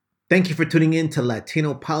Thank you for tuning in to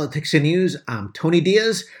Latino Politics and News. I'm Tony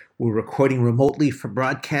Diaz. We're recording remotely for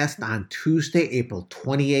broadcast on Tuesday, April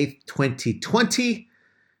 28th, 2020.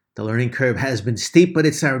 The learning curve has been steep, but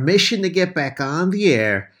it's our mission to get back on the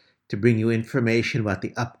air to bring you information about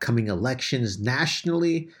the upcoming elections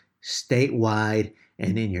nationally, statewide,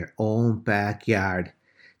 and in your own backyard.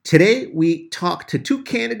 Today, we talk to two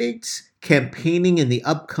candidates campaigning in the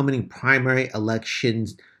upcoming primary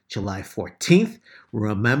elections July 14th.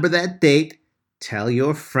 Remember that date. Tell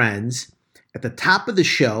your friends. At the top of the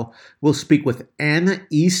show, we'll speak with Anna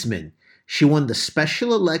Eastman. She won the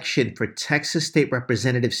special election for Texas State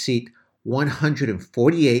Representative seat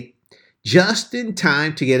 148 just in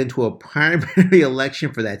time to get into a primary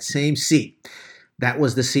election for that same seat. That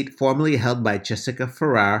was the seat formerly held by Jessica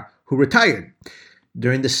Farrar, who retired.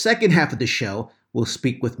 During the second half of the show, we'll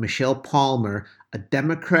speak with Michelle Palmer, a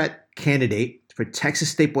Democrat candidate for Texas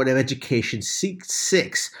State Board of Education seat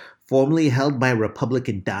 6, formerly held by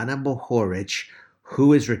Republican Donna Bohorich,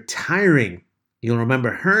 who is retiring. You'll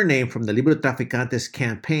remember her name from the Libro Traficantes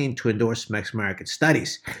campaign to endorse Mexican American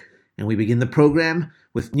Studies. And we begin the program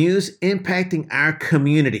with news impacting our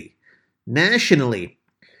community. Nationally,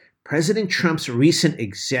 President Trump's recent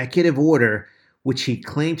executive order, which he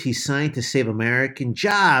claimed he signed to save American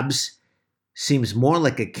jobs, seems more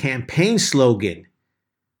like a campaign slogan.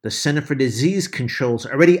 The Center for Disease Control's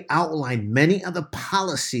already outlined many of the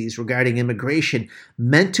policies regarding immigration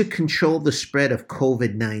meant to control the spread of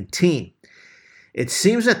COVID-19. It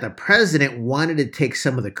seems that the president wanted to take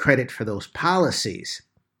some of the credit for those policies.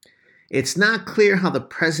 It's not clear how the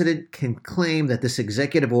president can claim that this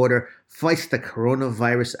executive order fights the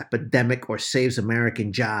coronavirus epidemic or saves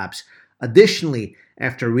American jobs. Additionally,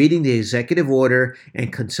 after reading the executive order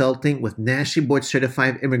and consulting with nationally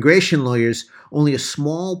board-certified immigration lawyers, only a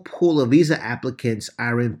small pool of visa applicants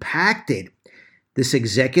are impacted. This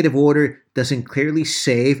executive order doesn't clearly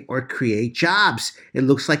save or create jobs. It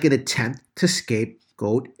looks like an attempt to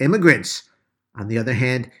scapegoat immigrants. On the other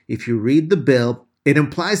hand, if you read the bill, it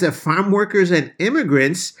implies that farm workers and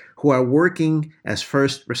immigrants who are working as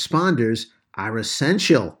first responders are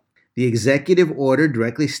essential. The executive order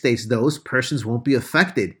directly states those persons won't be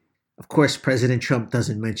affected. Of course, President Trump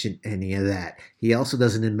doesn't mention any of that. He also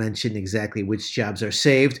doesn't mention exactly which jobs are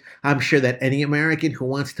saved. I'm sure that any American who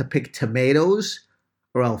wants to pick tomatoes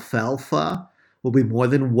or alfalfa will be more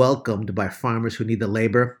than welcomed by farmers who need the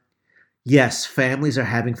labor. Yes, families are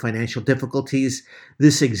having financial difficulties.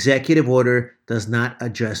 This executive order does not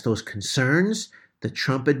address those concerns. The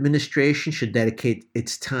Trump administration should dedicate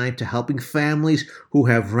its time to helping families who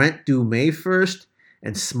have rent due May 1st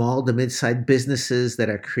and small to mid-sized businesses that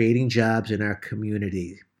are creating jobs in our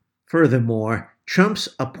community. Furthermore, Trump's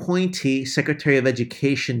appointee, Secretary of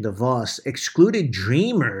Education DeVos, excluded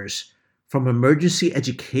Dreamers from emergency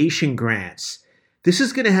education grants. This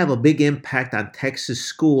is going to have a big impact on Texas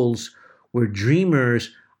schools where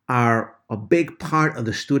Dreamers are a big part of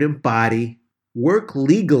the student body, work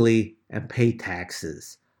legally, and pay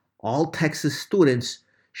taxes. All Texas students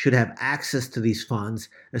should have access to these funds,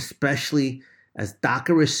 especially as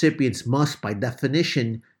DACA recipients must, by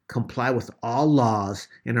definition, comply with all laws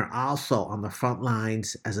and are also on the front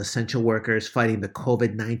lines as essential workers fighting the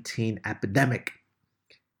COVID-19 epidemic.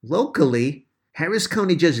 Locally, Harris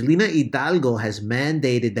County Judge Lina Hidalgo has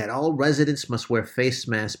mandated that all residents must wear face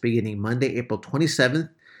masks beginning Monday, April 27th,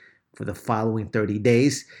 for the following 30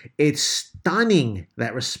 days. It's stunning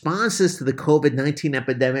that responses to the COVID-19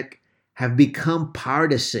 epidemic have become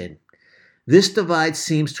partisan. This divide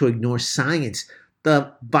seems to ignore science.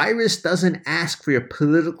 The virus doesn't ask for your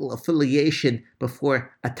political affiliation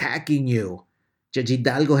before attacking you. Judge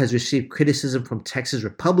Hidalgo has received criticism from Texas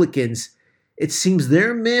Republicans. It seems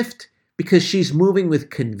they're miffed because she's moving with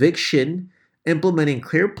conviction, implementing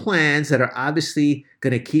clear plans that are obviously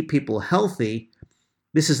going to keep people healthy.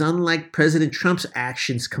 This is unlike President Trump's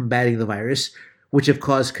actions combating the virus, which have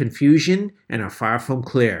caused confusion and are far from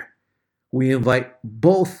clear. We invite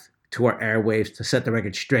both to our airwaves to set the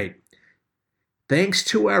record straight. Thanks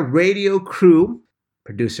to our radio crew,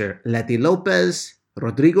 producer Letty Lopez,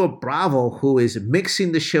 Rodrigo Bravo, who is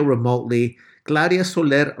mixing the show remotely, Claudia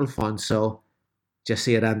Soler Alfonso,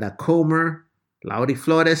 Jesse Aranda Comer, Laurie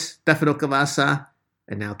Flores, Stefano Cavazza,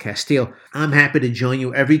 and Nal Castillo. I'm happy to join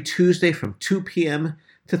you every Tuesday from 2 p.m.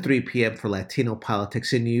 to 3 p.m. for Latino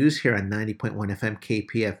Politics and News here on 90.1 FM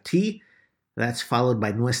KPFT. That's followed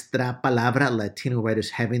by Nuestra Palabra, Latino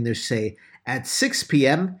writers having their say at 6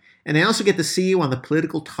 p.m. And I also get to see you on the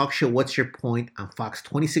political talk show What's Your Point on Fox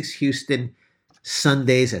 26 Houston,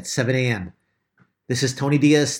 Sundays at 7 a.m. This is Tony Diaz.